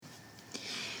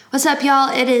What's up, y'all?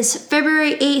 It is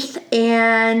February 8th,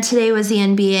 and today was the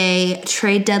NBA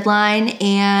trade deadline,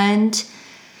 and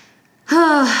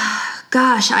I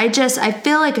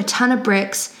feel like a ton of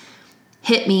bricks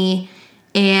hit me,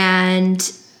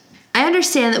 and I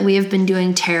understand that we have been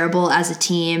doing terrible as a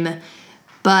team,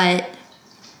 but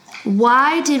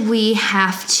why did we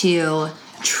have to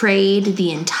trade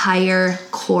the entire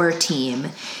core team?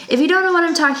 If you don't know what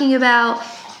I'm talking about,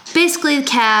 basically the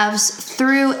Cavs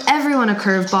threw everyone a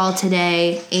curveball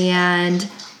today and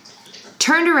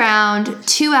turned around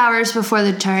 2 hours before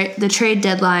the trade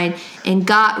deadline and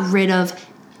got rid of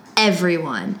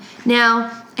everyone.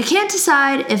 Now, I can't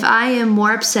decide if I am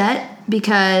more upset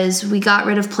because we got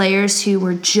rid of players who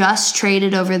were just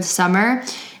traded over the summer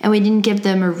and we didn't give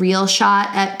them a real shot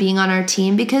at being on our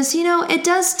team because, it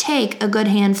does take a good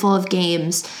handful of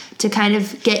games to kind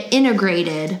of get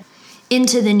integrated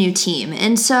into the new team.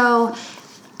 And so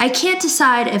I can't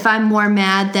decide if I'm more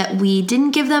mad that we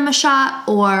didn't give them a shot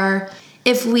or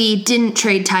if we didn't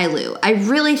trade Ty Lue. I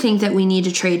really think that we need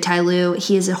to trade Ty Lue.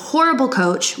 He is a horrible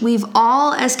coach. We've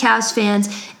all, as Cavs fans,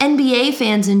 NBA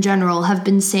fans in general, have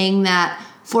been saying that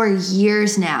for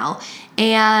years now.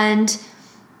 And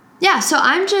yeah, so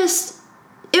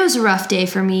it was a rough day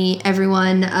for me,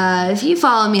 everyone. If you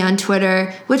follow me on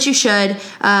Twitter, which you should,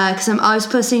 because I'm always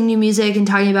posting new music and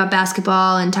talking about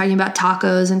basketball and talking about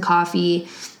tacos and coffee.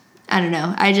 I don't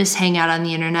know. I just hang out on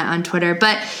the internet on Twitter.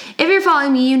 But if you're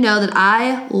following me, you know that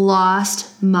I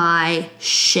lost my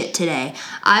shit today.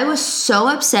 I was so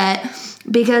upset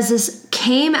because this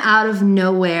came out of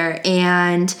nowhere,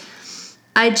 and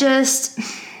I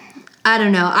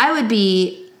don't know.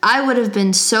 I would have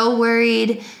been so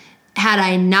worried had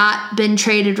I not been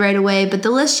traded right away, but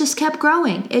the list just kept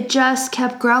growing. It just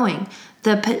kept growing.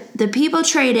 The people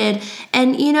traded,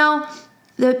 and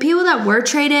the people that were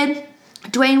traded,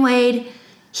 Dwayne Wade,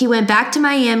 he went back to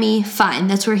Miami. Fine,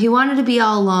 that's where he wanted to be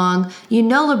all along.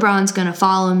 LeBron's going to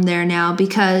follow him there now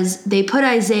because they put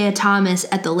Isaiah Thomas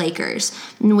at the Lakers,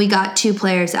 and we got 2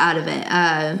 players out of it.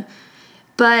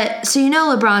 But so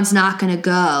LeBron's not going to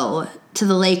go to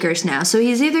the Lakers now. So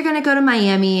he's either going to go to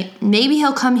Miami, maybe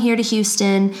he'll come here to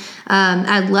Houston.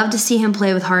 I'd love to see him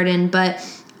play with Harden, but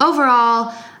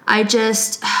overall, I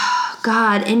just,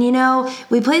 God. And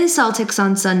we play the Celtics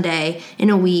on Sunday in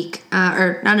a week,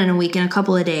 or not in a week, in a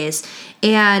couple of days,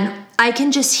 and I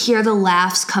can just hear the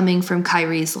laughs coming from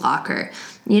Kyrie's locker.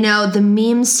 The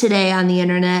memes today on the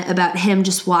internet about him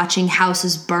just watching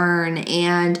houses burn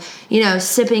and,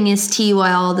 sipping his tea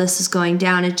while all this is going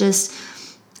down.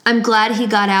 I'm glad he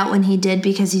got out when he did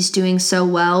because he's doing so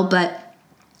well. But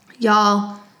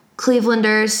y'all,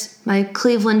 Clevelanders, my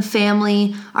Cleveland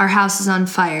family, our house is on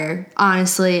fire.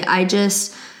 Honestly, I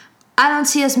don't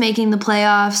see us making the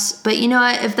playoffs. But you know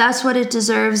what? If that's what it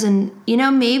deserves, and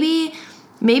maybe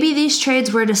these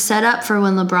trades were to set up for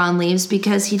when LeBron leaves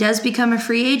because he does become a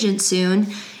free agent soon,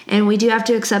 and we do have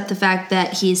to accept the fact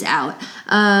that he's out.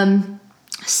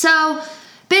 So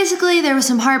basically, there was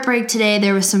some heartbreak today.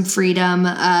 There was some freedom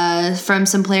from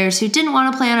some players who didn't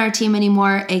want to play on our team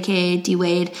anymore, a.k.a.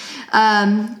 D-Wade.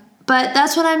 But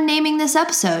that's what I'm naming this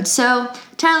episode. So,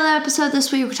 title of the episode this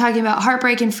week, we're talking about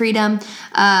heartbreak and freedom.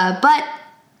 But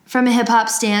from a hip-hop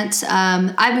stance,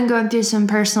 I've been going through some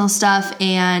personal stuff,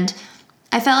 and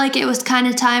I felt like it was kind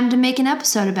of time to make an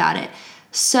episode about it.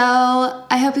 So,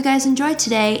 I hope you guys enjoyed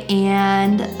today,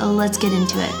 and let's get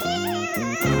into it.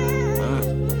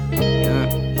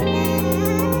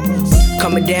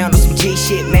 Coming down on some G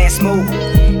shit, mad smooth.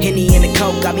 Henny in the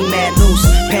coke, got me mad loose.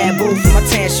 Pad boo for my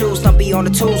tan shoes, don't be on the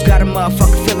tools. Got a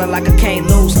motherfucker feeling like I can't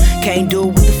lose. Can't do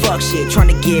with the fuck shit.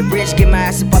 Tryna get rich, get my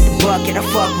ass about the bucket. I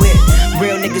fuck with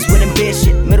real niggas with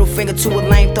ambition. Middle finger to a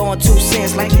lame, throwing 2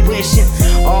 cents like he wishing.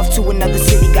 Off to another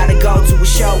city, gotta go to a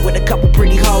show with a couple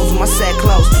pretty hoes with my set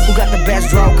clothes. Who got the best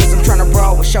draw? Cause I'm tryna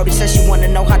roll. And Shorty says she wanna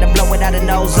know how to blow it out a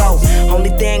nose. Only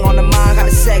thing on the mind, how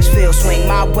the sex feel. Swing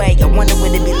my way, I wonder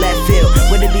would it be left field.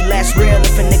 Would it be less real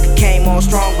if a nigga came on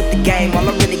strong with the game? All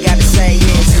I really gotta say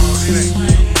is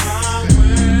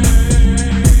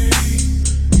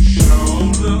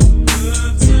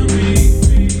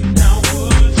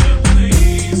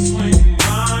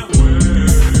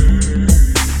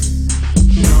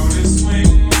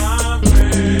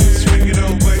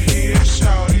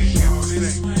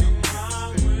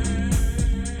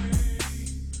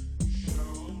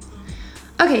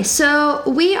Okay, so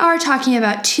we are talking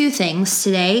about 2 things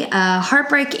today,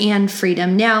 heartbreak and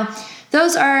freedom. Now,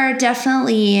 those are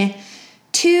definitely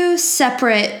 2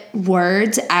 separate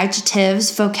words,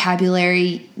 adjectives,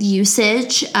 vocabulary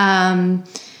usage,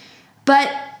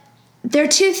 but they're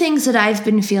 2 things that I've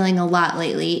been feeling a lot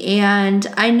lately, and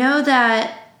I know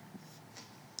that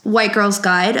White Girl's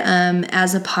Guide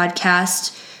as a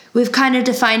podcast, we've kind of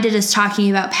defined it as talking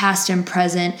about past and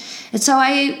present. And so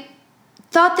I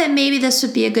thought that maybe this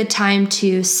would be a good time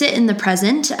to sit in the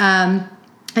present. I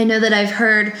know that I've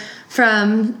heard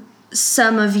from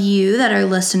some of you that are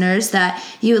listeners that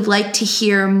you would like to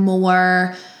hear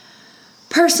more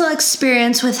personal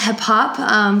experience with hip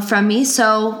hop from me.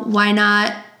 So why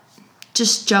not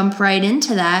just jump right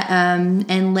into that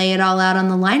and lay it all out on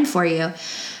the line for you.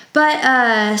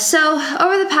 But so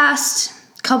over the past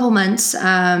couple months,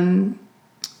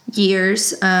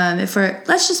 years,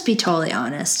 let's just be totally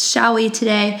honest, shall we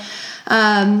today?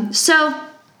 So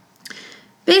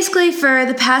basically for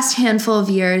the past handful of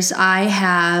years, I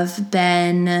have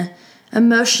been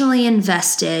emotionally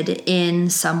invested in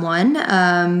someone,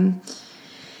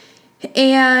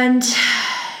 and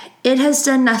it has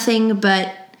done nothing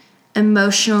but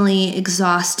emotionally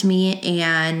exhaust me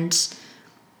and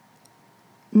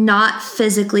not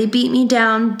physically beat me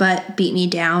down, but beat me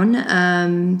down.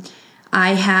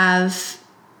 I have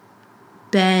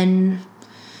been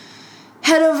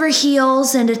head over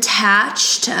heels and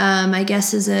attached, I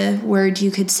guess is a word you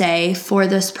could say, for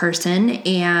this person.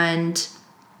 And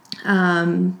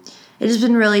it has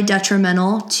been really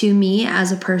detrimental to me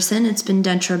as a person. It's been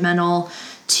detrimental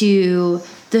to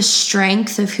the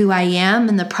strength of who I am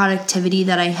and the productivity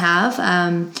that I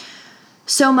have.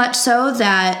 So much so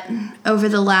that over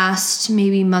the last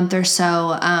maybe month or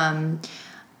so,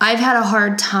 I've had a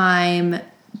hard time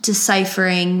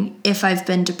deciphering if I've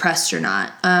been depressed or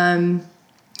not.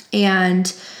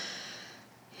 And,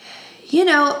 you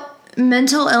know,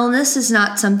 mental illness is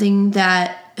not something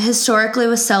that historically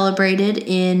was celebrated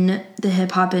in the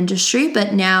hip hop industry,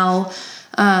 but now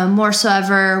more so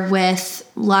ever with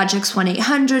Logic's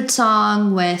 1-800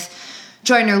 song, with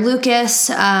Joyner Lucas,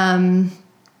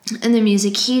 and the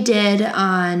music he did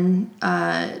on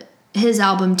his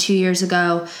album 2 years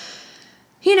ago.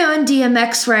 You know, and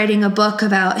DMX writing a book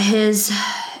about his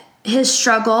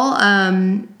struggle.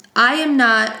 I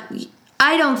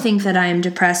don't think that I am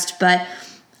depressed, but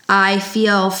I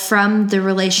feel from the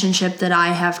relationship that I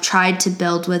have tried to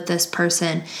build with this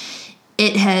person,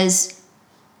 it has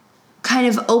kind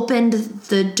of opened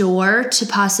the door to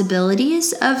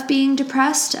possibilities of being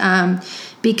depressed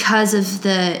because of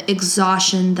the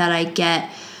exhaustion that I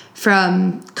get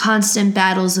from constant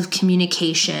battles of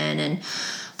communication and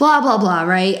blah, blah, blah,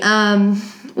 right?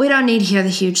 We don't need to hear the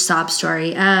huge sob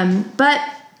story. But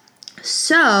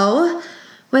so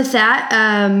with that,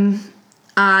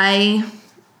 I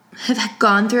have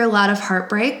gone through a lot of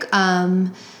heartbreak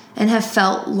and have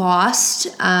felt lost.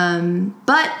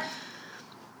 But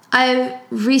I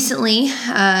recently,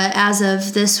 as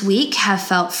of this week, have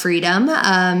felt freedom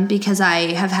because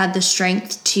I have had the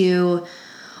strength to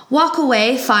walk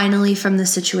away finally from the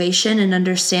situation and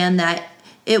understand that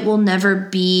it will never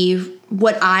be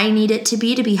what I need it to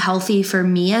be healthy for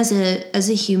me as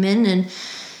a human and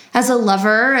as a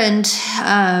lover. And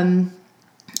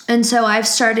so I've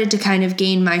started to kind of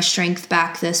gain my strength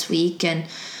back this week. And,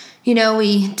 you know,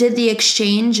 we did the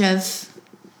exchange of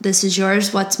this is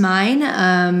yours, what's mine,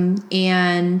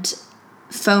 and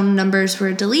phone numbers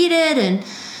were deleted, and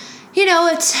you know,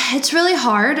 it's really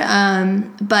hard,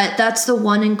 but that's the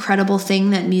one incredible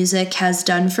thing that music has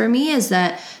done for me, is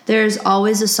that there's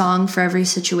always a song for every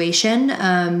situation,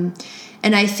 and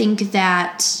I think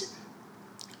that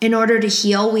in order to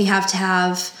heal, we have to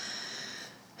have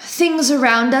things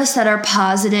around us that are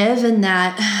positive and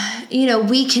that, you know,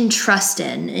 we can trust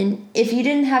in. And if you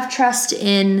didn't have trust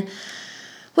in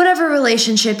whatever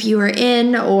relationship you were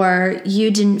in, or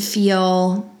you didn't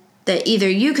feel that either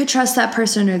you could trust that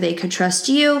person or they could trust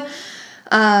you,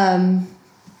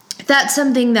 that's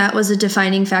something that was a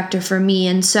defining factor for me.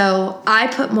 And so I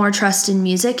put more trust in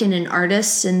music and in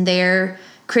artists and their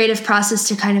creative process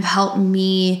to kind of help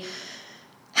me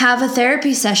have a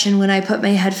therapy session when I put my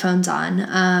headphones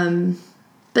on.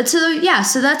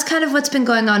 So that's kind of what's been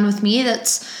going on with me.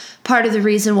 That's part of the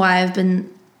reason why I've been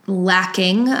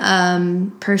lacking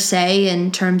per se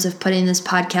in terms of putting this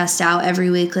podcast out every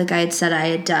week like I had said I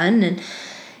had done, and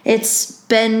it's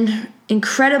been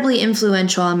incredibly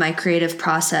influential on my creative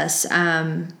process,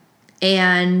 and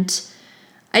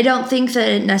I don't think that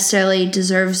it necessarily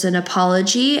deserves an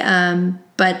apology,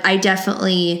 but I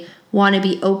definitely want to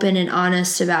be open and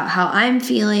honest about how I'm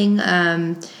feeling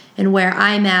and where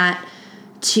I'm at,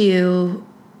 to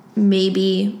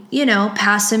maybe, you know,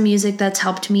 pass some music that's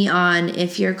helped me on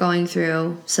if you're going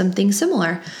through something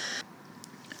similar.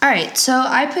 All right, so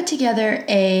I put together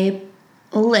a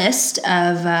list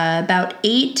of about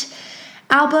 8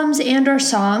 albums and or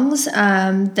songs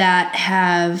that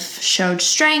have showed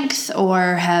strength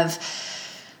or have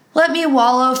let me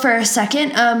wallow for a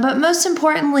second. But most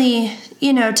importantly,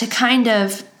 to kind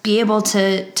of be able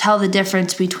to tell the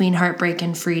difference between heartbreak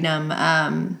and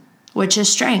freedom, which is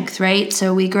strength, right?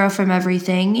 So we grow from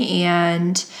everything,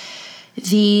 and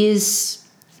these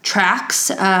tracks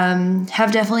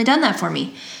have definitely done that for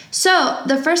me. So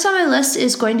the first on my list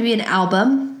is going to be an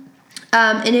album.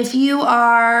 And if you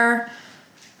are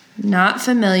not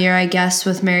familiar, I guess,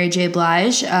 with Mary J.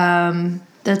 Blige,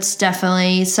 that's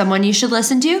definitely someone you should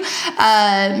listen to.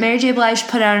 Mary J. Blige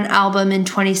put out an album in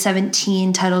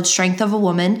 2017 titled Strength of a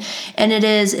Woman, and it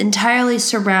is entirely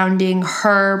surrounding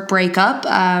her breakup.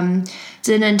 It's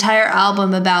an entire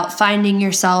album about finding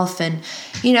yourself and,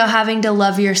 having to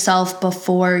love yourself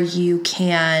before you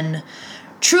can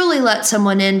truly let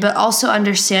someone in, but also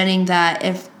understanding that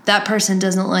if that person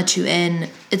doesn't let you in,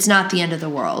 it's not the end of the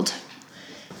world.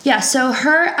 Yeah, so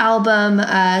her album,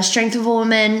 Strength of a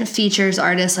Woman, features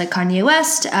artists like Kanye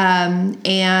West,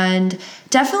 and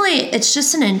definitely it's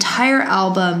just an entire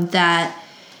album that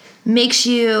makes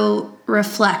you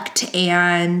reflect.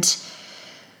 And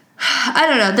I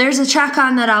don't know, there's a track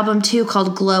on that album too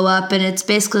called Glow Up, and it's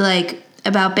basically like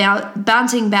about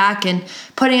bouncing back and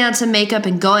putting on some makeup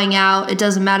and going out. It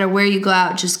doesn't matter where you go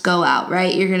out, just go out,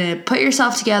 right? You're going to put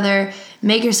yourself together,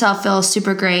 make yourself feel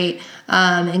super great,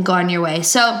 and go on your way.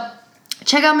 So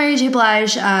check out Mary J.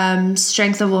 Blige,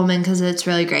 Strength of a Woman, because it's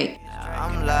really great.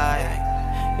 I'm like,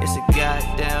 it's a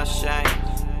goddamn shame.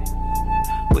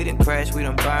 We done crash, we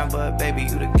done burn, but baby,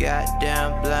 you the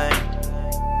goddamn blame.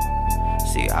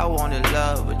 See, I wanted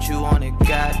love, but you wanted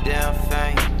goddamn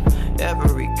fame.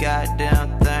 Every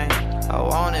goddamn thing. I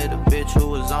wanted a bitch who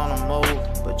was on the move,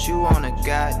 but you on a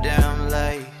goddamn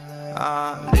lay.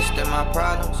 Listing my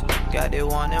problems. Got that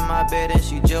one in my bed and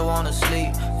she just wanna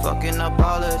sleep. Fucking up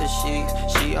all of the sheets.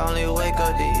 She only wake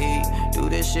up to eat. Do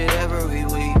this shit every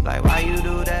week. Like, why you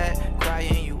do that?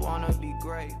 Crying, you wanna be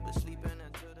great, but sleeping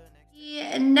until the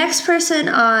next. The next person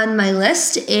on my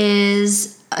list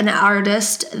is an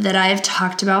artist that I've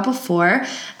talked about before,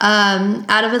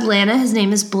 out of Atlanta. His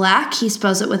name is Black. He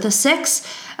spells it with a 6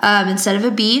 instead of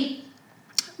a B.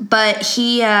 But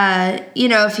he,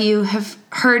 if you have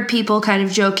heard people kind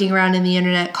of joking around in the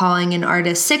internet calling an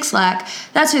artist Six Lack,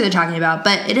 that's who they're talking about.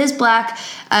 But it is Black.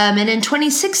 And in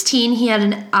 2016, he had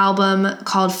an album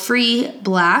called Free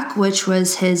Black, which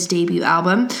was his debut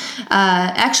album.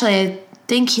 Actually, I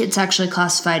think it's actually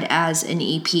classified as an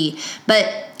EP.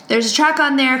 But there's a track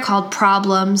on there called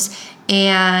Problems,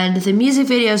 and the music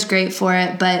video is great for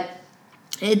it, but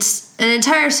it's an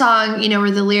entire song,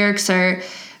 where the lyrics are,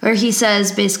 where he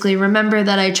says basically, remember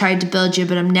that I tried to build you,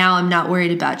 but I'm not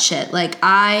worried about shit. Like,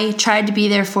 I tried to be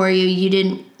there for you, you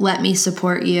didn't let me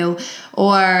support you,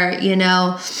 or,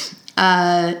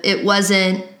 it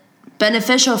wasn't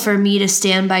beneficial for me to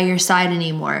stand by your side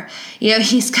anymore.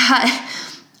 He's got...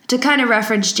 To kind of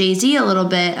reference Jay-Z a little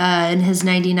bit in his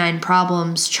 99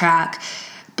 Problems track,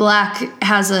 Black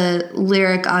has a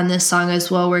lyric on this song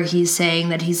as well where he's saying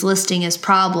that he's listing his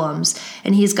problems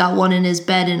and he's got one in his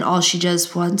bed and all she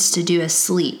just wants to do is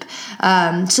sleep.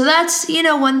 So that's,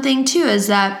 one thing too is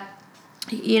that,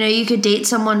 you could date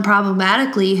someone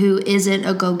problematically who isn't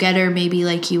a go-getter maybe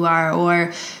like you are,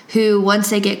 or who once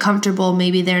they get comfortable,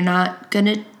 maybe they're not going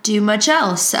to do much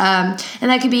else. And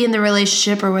that could be in the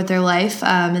relationship or with their life.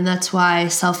 And that's why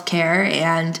self-care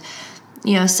and,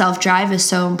 self-drive is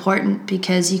so important,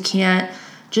 because you can't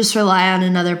just rely on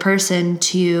another person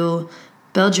to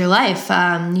build your life.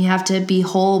 You have to be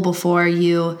whole before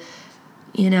you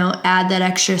add that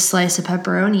extra slice of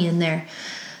pepperoni in there.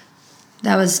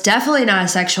 That was definitely not a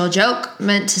sexual joke,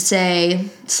 meant to say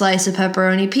slice of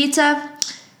pepperoni pizza.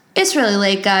 It's really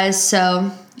late, guys,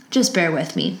 so just bear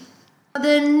with me.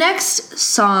 The next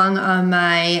song on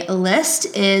my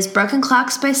list is Broken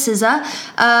Clocks by SZA.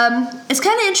 It's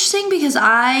kind of interesting because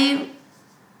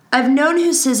I've known who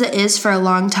SZA is for a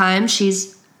long time.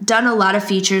 She's done a lot of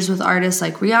features with artists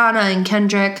like Rihanna and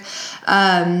Kendrick.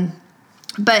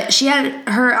 But she had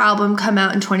her album come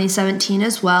out in 2017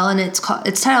 as well, and it's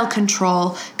titled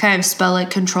Control, kind of spell it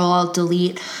Control, Alt,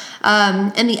 Delete.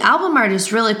 And the album art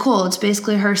is really cool. It's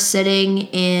basically her sitting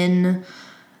in,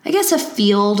 I guess, a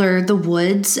field or the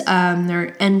woods.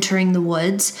 They're entering the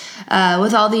woods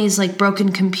with all these like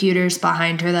broken computers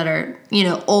behind her that are,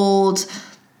 old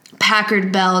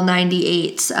Packard Bell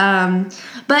 98s.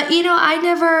 But,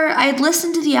 I had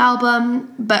listened to the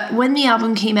album, but when the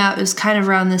album came out, it was kind of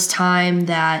around this time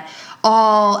that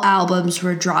all albums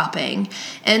were dropping.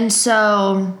 And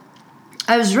so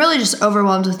I was really just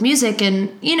overwhelmed with music,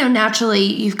 and, naturally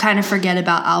you kind of forget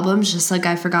about albums, just like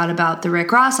I forgot about the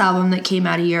Rick Ross album that came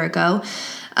out a year ago.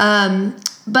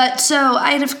 But so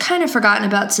I had kind of forgotten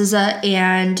about SZA,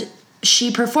 and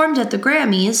she performed at the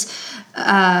Grammys,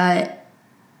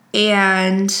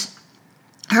 and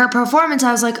her performance,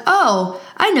 I was like, oh,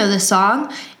 I know this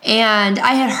song. And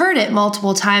I had heard it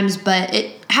multiple times, but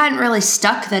it hadn't really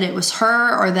stuck that it was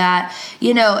her or that,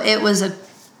 it was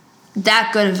that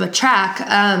good of a track.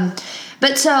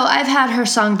 But so I've had her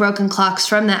song Broken Clocks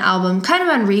from that album kind of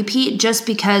on repeat just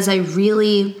because I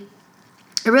really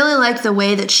like the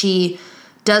way that she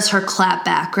does her clap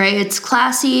back, right? It's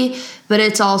classy, but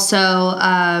it's also,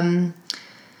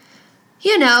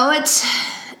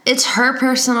 it's her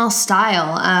personal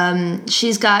style.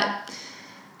 She's got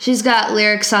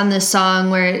lyrics on this song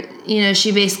where,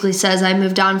 she basically says, I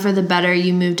moved on for the better,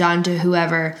 you moved on to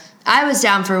whoever. I was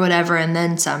down for whatever and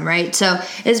then some, right? So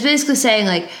it's basically saying,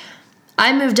 like,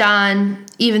 I moved on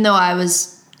even though I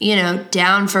was,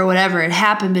 down for whatever had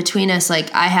happened between us.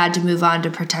 Like, I had to move on to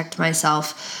protect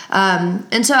myself.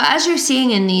 And so as you're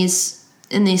seeing in these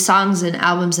songs and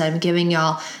albums that I'm giving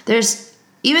y'all,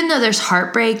 even though there's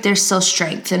heartbreak, there's still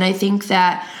strength. And I think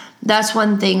that's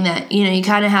one thing that, you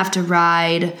kind of have to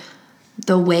ride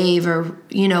the wave or,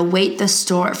 wait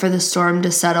for the storm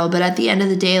to settle. But at the end of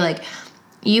the day, like,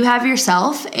 you have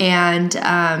yourself, and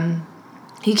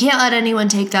you can't let anyone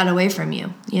take that away from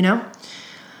you,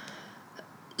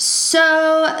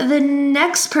 So the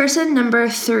next person, number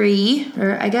 3,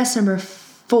 or I guess number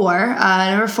 4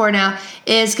 now,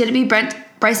 is going to be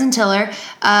Bryson Tiller.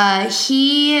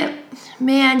 He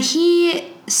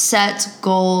sets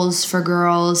goals for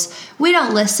girls. We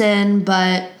don't listen,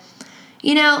 but,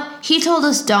 he told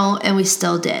us don't, and we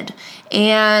still did.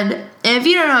 And if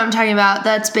you don't know what I'm talking about,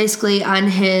 that's basically on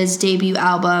his debut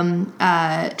album,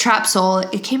 Trap Soul.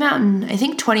 It came out in, I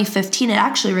think, 2015. It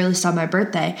actually released on my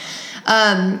birthday.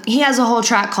 He has a whole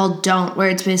track called Don't, where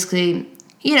it's basically,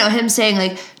 him saying,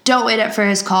 like, don't wait up for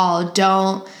his call.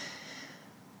 Don't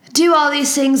do all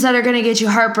these things that are going to get you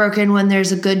heartbroken when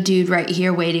there's a good dude right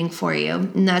here waiting for you.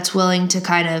 And that's willing to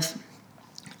kind of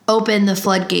open the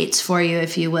floodgates for you,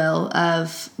 if you will,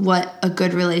 of what a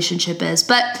good relationship is.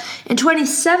 But in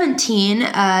 2017,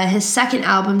 his second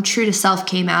album, True to Self,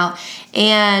 came out.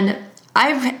 And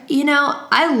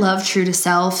I love True to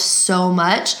Self so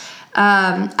much.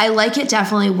 I like it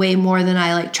definitely way more than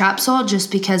I like Trap Soul,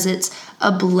 just because it's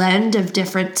a blend of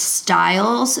different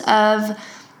styles of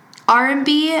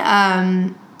R&B.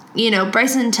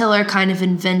 Bryson Tiller kind of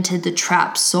invented the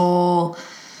Trap Soul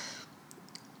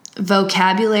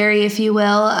vocabulary, if you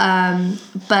will.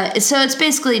 But so it's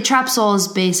basically, Trap Soul is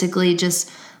basically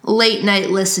just late night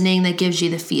listening that gives you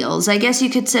the feels. I guess you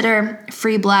consider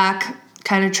Free Black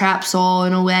kind of Trap Soul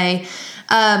in a way.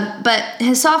 But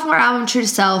his sophomore album, True to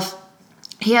Self,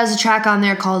 he has a track on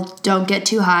there called Don't Get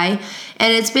Too High.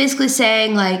 And it's basically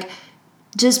saying, like,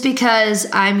 just because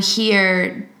I'm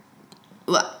here,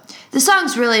 the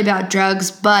song's really about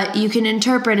drugs, but you can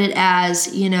interpret it as,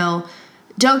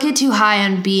 don't get too high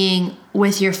on being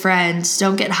with your friends.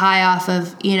 Don't get high off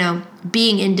of,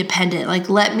 being independent. Like,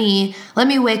 let me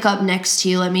wake up next to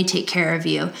you. Let me take care of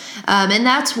you. And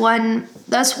that's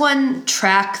one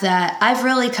track that I've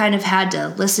really kind of had to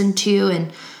listen to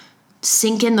and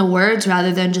sink in the words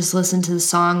rather than just listen to the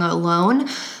song alone,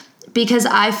 because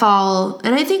I fall,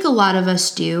 and I think a lot of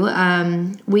us do,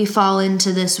 we fall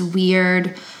into this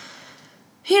weird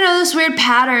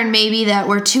pattern maybe that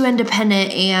we're too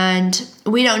independent and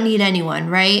we don't need anyone,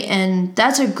 right? And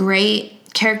that's a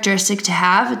great characteristic to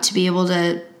have, to be able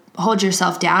to hold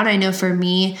yourself down. I know for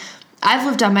me, I've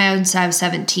lived on my own since I was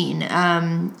 17.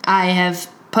 I have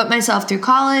put myself through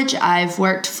college. I've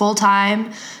worked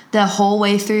full-time the whole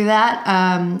way through that.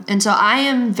 And so I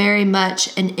am very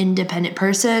much an independent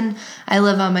person. I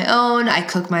live on my own. I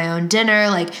cook my own dinner.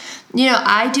 Like,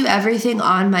 I do everything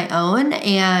on my own.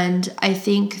 And I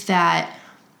think that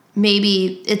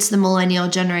maybe it's the millennial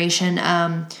generation,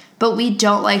 but we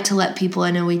don't like to let people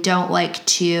in, and we don't like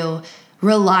to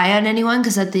rely on anyone,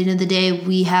 because at the end of the day,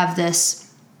 we have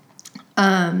this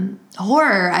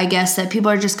horror, I guess, that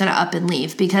people are just going to up and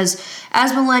leave, because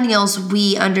as millennials,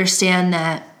 we understand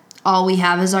that all we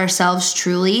have is ourselves,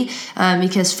 truly,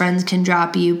 because friends can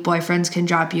drop you, boyfriends can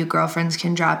drop you, girlfriends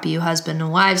can drop you, husband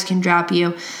and wives can drop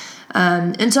you.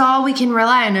 And so all we can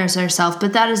rely on is ourselves,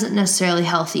 but that isn't necessarily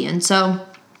healthy. And so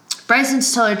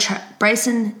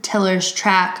Bryson Tiller's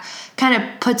track kind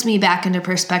of puts me back into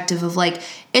perspective of, like,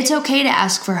 it's okay to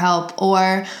ask for help,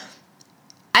 or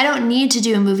I don't need to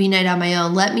do a movie night on my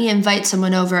own. Let me invite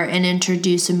someone over and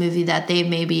introduce a movie that they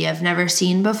maybe have never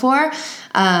seen before,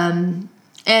 and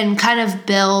kind of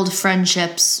build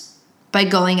friendships by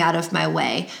going out of my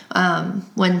way.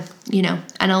 When,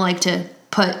 I don't like to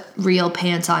put real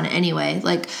pants on anyway.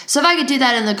 Like, so if I could do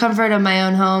that in the comfort of my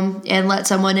own home and let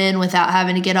someone in without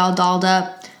having to get all dolled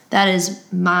up, that is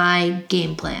my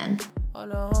game plan. All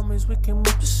the homies, we can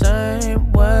move the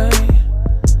same way,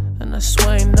 and I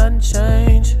swear ain't nothing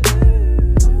changed.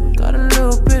 Got a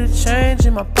little bit of change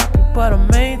in my pocket, but I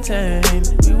maintain.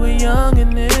 We were young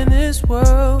and in this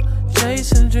world,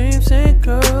 chasing dreams and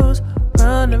girls,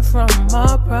 running from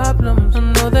our problems. I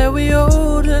know that we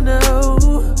older now,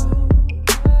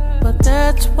 but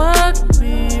that's what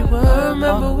we were.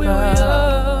 Remember we were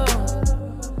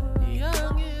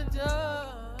young and dumb.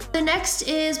 The next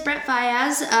is Brent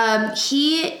Faiyaz.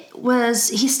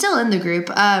 He's still in the group,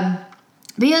 but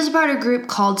he was a part of a group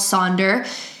called Sonder.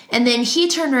 And then he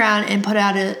turned around and put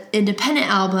out an independent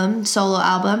album, solo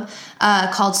album,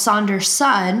 called Sonder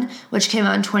Sun, which came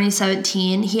out in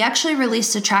 2017. He actually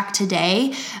released a track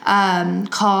today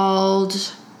called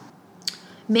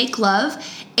Make Love.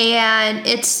 And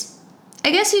it's,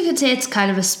 I guess you could say it's kind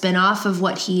of a spin-off of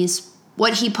what he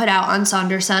put out on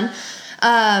Sonder Sun.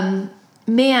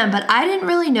 Man, but I didn't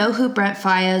really know who Brent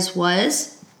Faiyaz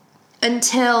was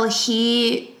until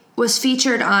he was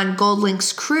featured on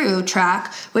GoldLink's Crew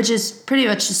track, which is pretty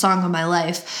much the song of my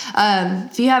life.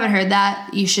 If you haven't heard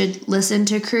that, you should listen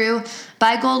to Crew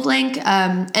by GoldLink,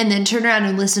 and then turn around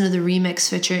and listen to the remix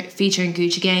featuring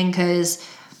Gucci Gang, because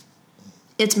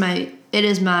it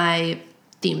is my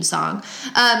theme song.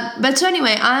 But so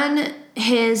anyway, on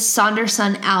his Sonder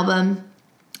Sun album,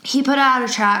 he put out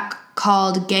a track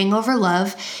called Gang Over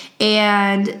Love,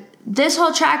 and this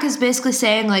whole track is basically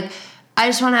saying, like, I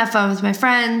just want to have fun with my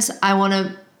friends. I want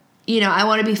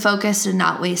to be focused and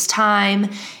not waste time.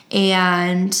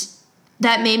 And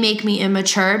that may make me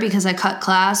immature because I cut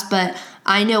class, but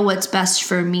I know what's best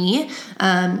for me.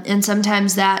 And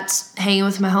sometimes that's hanging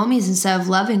with my homies instead of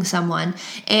loving someone.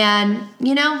 And,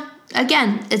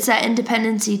 again, it's that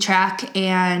independency track,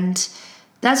 and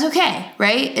that's okay,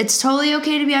 right? It's totally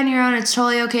okay to be on your own. It's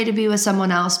totally okay to be with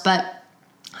someone else. But,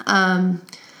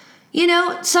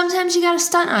 sometimes you gotta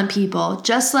stunt on people.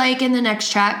 Just like in the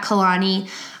next track, Kehlani,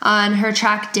 on her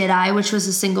track Did I, which was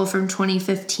a single from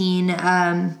 2015,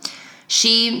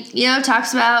 she,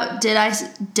 talks about, did I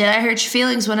hurt your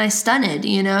feelings when I stunted?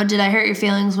 Did I hurt your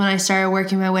feelings when I started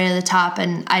working my way to the top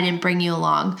and I didn't bring you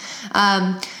along?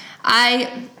 I'm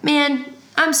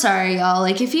sorry, y'all.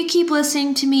 Like, if you keep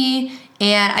listening to me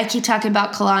and I keep talking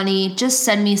about Kehlani, just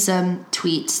send me some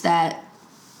tweets that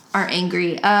are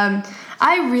angry.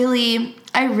 I really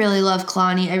love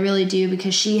Kehlani. I really do,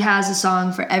 because she has a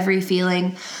song for every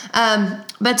feeling.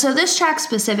 But so this track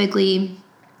specifically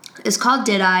is called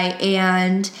Did I,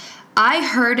 and I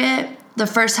heard it the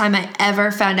first time I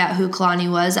ever found out who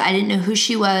Kehlani was. I didn't know who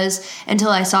she was until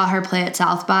I saw her play at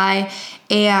South by,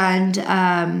 and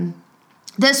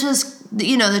this was,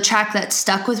 the track that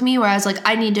stuck with me, where I was like,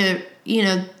 I need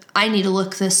to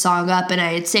look this song up, and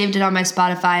I had saved it on my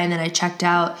Spotify, and then I checked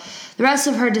out the rest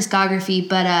of her discography.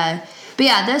 But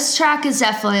yeah, this track is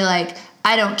definitely like,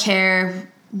 I don't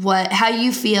care how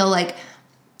you feel, like,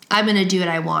 I'm gonna do what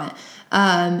I want.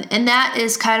 And that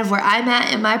is kind of where I'm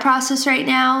at in my process right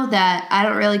now, that I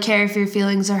don't really care if your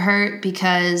feelings are hurt,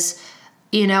 because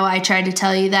I tried to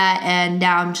tell you that, and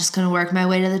now I'm just gonna work my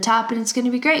way to the top, and it's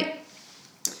gonna be great.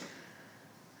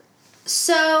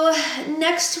 So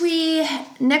next we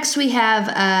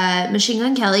have Machine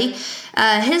Gun Kelly.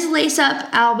 His Lace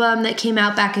Up album that came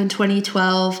out back in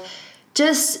 2012.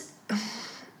 Just,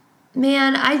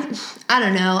 man, I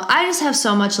don't know. I just have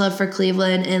so much love for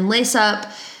Cleveland, and Lace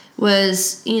Up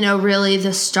was, really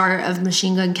the start of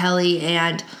Machine Gun Kelly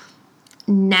and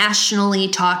nationally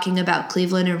talking about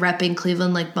Cleveland and repping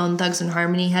Cleveland like Bone Thugs and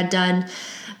Harmony had done.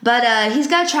 But he's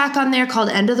got a track on there called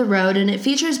End of the Road, and it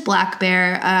features Black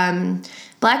Bear.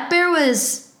 Black Bear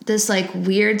was this like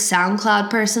weird SoundCloud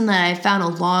person that I found a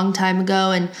long time ago,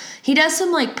 and he does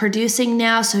some like producing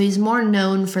now, so he's more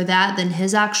known for that than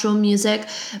his actual music.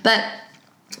 But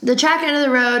the track End of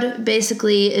the Road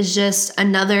basically is just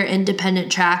another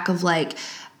independent track of like,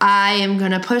 I am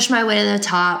gonna push my way to the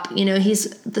top.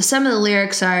 Some of the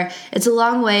lyrics are, it's a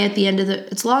long way home at the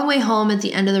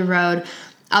end of the road.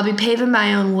 I'll be paving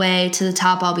my own way to the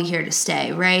top. I'll be here to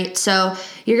stay, right? So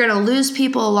you're going to lose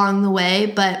people along the way,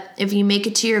 but if you make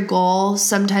it to your goal,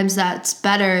 sometimes that's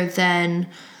better than,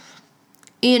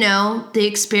 the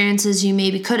experiences you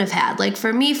maybe could have had. Like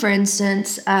for me, for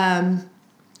instance, I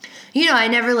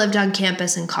never lived on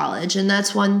campus in college, and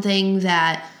that's one thing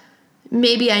that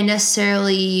maybe I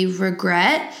necessarily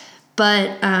regret,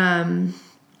 but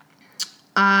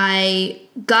I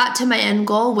got to my end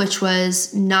goal, which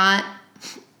was not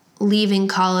leaving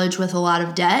college with a lot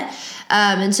of debt.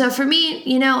 And so for me,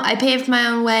 I paved my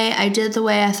own way. I did the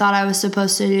way I thought I was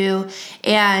supposed to do.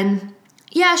 And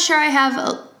yeah, sure, I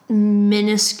have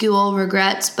minuscule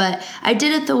regrets, but I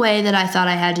did it the way that I thought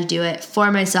I had to do it,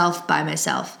 for myself, by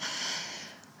myself.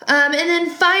 And then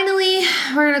finally,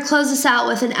 we're going to close this out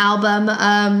with an album.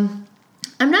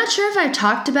 I'm not sure if I've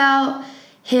talked about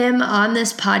him on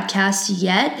this podcast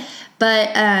yet,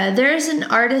 but there's an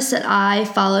artist that I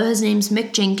follow. His name's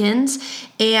Mick Jenkins,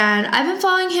 and I've been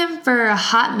following him for a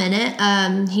hot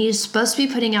minute. He's supposed to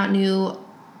be putting out new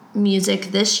music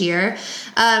this year.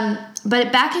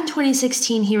 But back in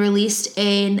 2016, he released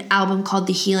an album called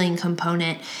The Healing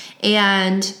Component,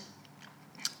 and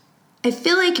I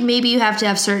feel like maybe you have to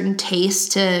have certain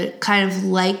tastes to kind of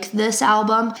like this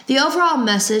album. The overall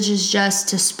message is just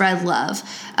to spread love.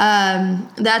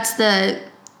 That's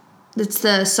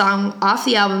the song off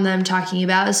the album that I'm talking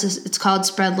about. It's called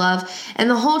Spread Love. And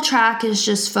the whole track is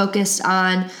just focused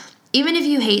on, even if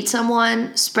you hate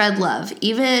someone, spread love.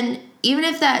 Even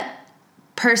if that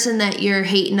person that you're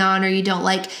hating on or you don't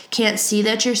like can't see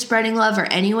that you're spreading love, or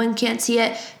anyone can't see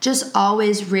it, just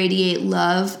always radiate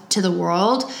love to the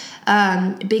world.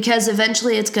 Because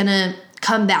eventually it's going to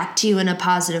come back to you in a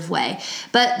positive way.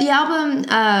 But the album,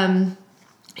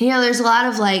 there's a lot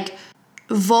of like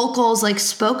vocals, like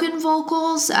spoken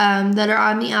vocals, that are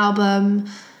on the album.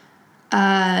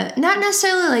 Not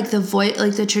necessarily like the voice,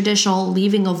 like the traditional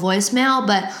leaving a voicemail,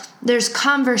 but there's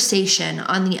conversation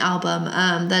on the album,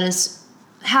 that is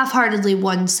half-heartedly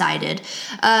one-sided.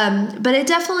 But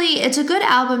it's a good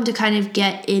album to kind of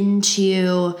get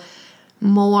into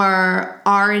more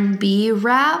R&B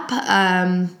rap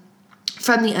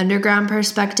from the underground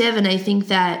perspective. And I think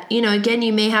that, again,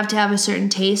 you may have to have a certain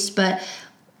taste, but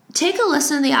take a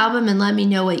listen to the album and let me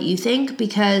know what you think,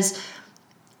 because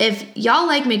if y'all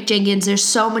like Mick Jenkins, there's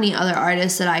so many other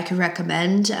artists that I could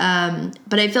recommend.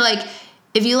 But I feel like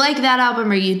if you like that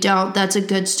album or you don't, that's a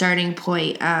good starting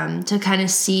point to kind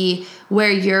of see where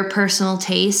your personal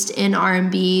taste in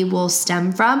R&B will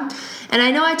stem from. And I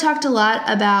know I talked a lot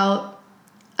about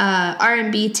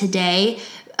R&B today.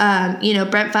 Brent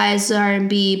Faiyaz's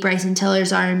R&B, Bryson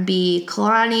Tiller's R&B.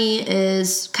 Kehlani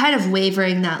is kind of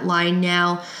wavering that line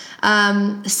now.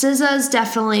 SZA's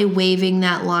definitely waving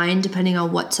that line depending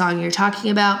on what song you're talking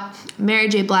about. Mary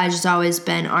J. Blige has always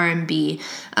been R&B.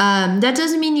 That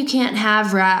doesn't mean you can't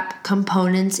have rap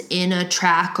components in a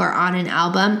track or on an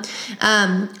album.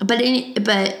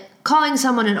 But calling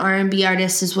someone an R&B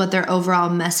artist is what their overall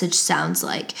message sounds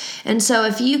like. And so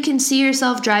if you can see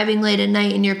yourself driving late at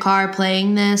night in your car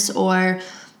playing this, or,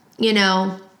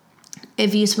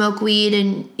 if you smoke weed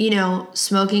and,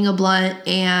 smoking a blunt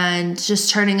and just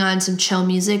turning on some chill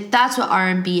music, that's what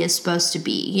R&B is supposed to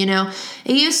be.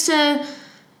 It used to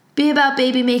be about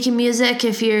baby making music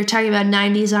if you're talking about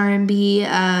 90s R&B.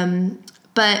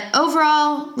 But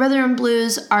overall, rhythm and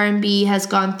blues, R&B has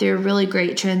gone through a really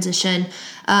great transition.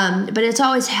 But it's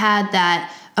always had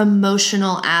that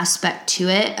emotional aspect to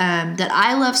it that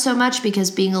I love so much,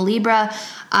 because being a Libra,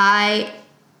 I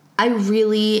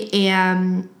really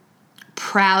am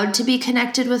proud to be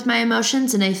connected with my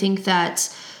emotions. And I think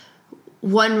that's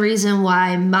one reason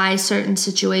why my certain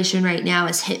situation right now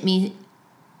has hit me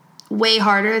way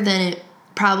harder than it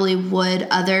probably would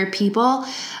other people.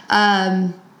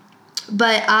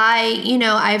 But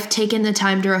I've taken the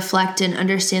time to reflect and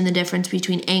understand the difference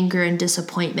between anger and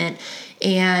disappointment,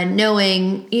 and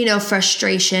knowing,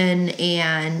 frustration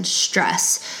and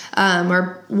stress,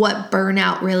 or what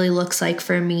burnout really looks like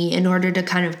for me, in order to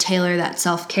kind of tailor that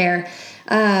self-care.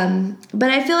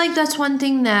 But I feel like that's one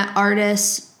thing that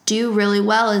artists do really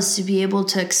well, is to be able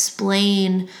to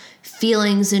explain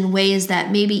feelings in ways that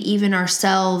maybe even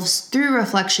ourselves, through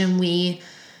reflection, we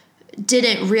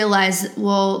didn't realize,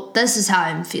 well, this is how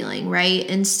I'm feeling, right?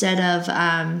 Instead of,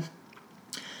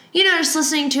 just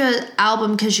listening to an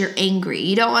album because you're angry.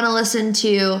 You don't want to listen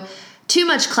to too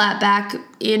much clapback,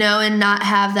 and not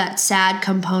have that sad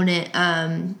component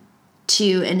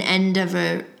to an end of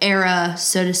an era,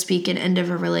 so to speak, an end of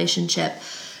a relationship.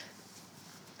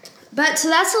 But so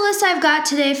that's the list I've got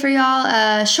today for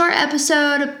y'all. Short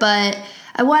episode, but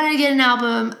I wanted to get an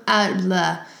album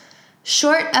out.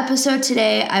 Short episode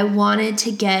today. I wanted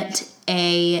to get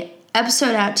a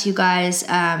episode out to you guys.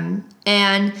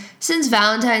 And since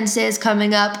Valentine's Day is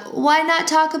coming up, why not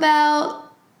talk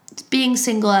about being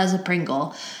single as a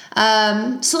Pringle?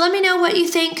 So let me know what you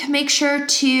think. Make sure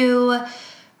to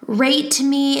rate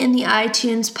me in the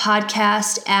iTunes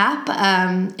podcast app.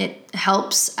 It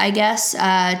helps, I guess,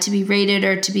 to be rated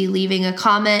or to be leaving a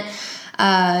comment,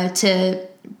 to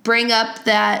bring up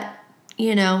that,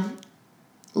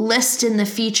 list in the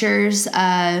features.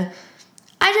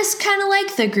 I just kind of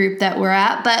like the group that we're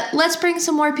at, but let's bring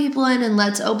some more people in and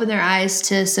let's open their eyes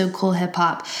to So Cool Hip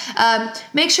Hop.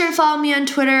 Make sure to follow me on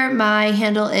Twitter. My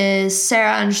handle is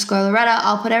Sarah_Loretta.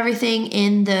 I'll put everything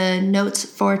in the notes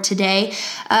for today.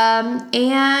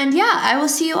 And yeah, I will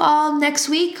see you all next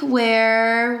week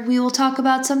where we will talk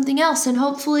about something else, and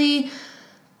hopefully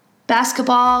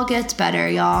basketball gets better,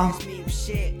 y'all.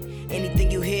 Anything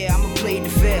you hear, I'ma play the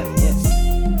fifth.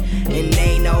 And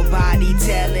ain't nobody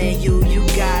telling you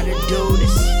gotta do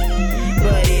this.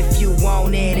 But if you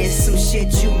want it, it's some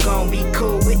shit you gon' be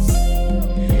cool with.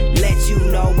 Let you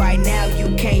know right now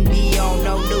you can't be on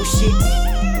no new shit.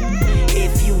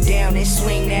 If you down and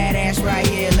swing that ass right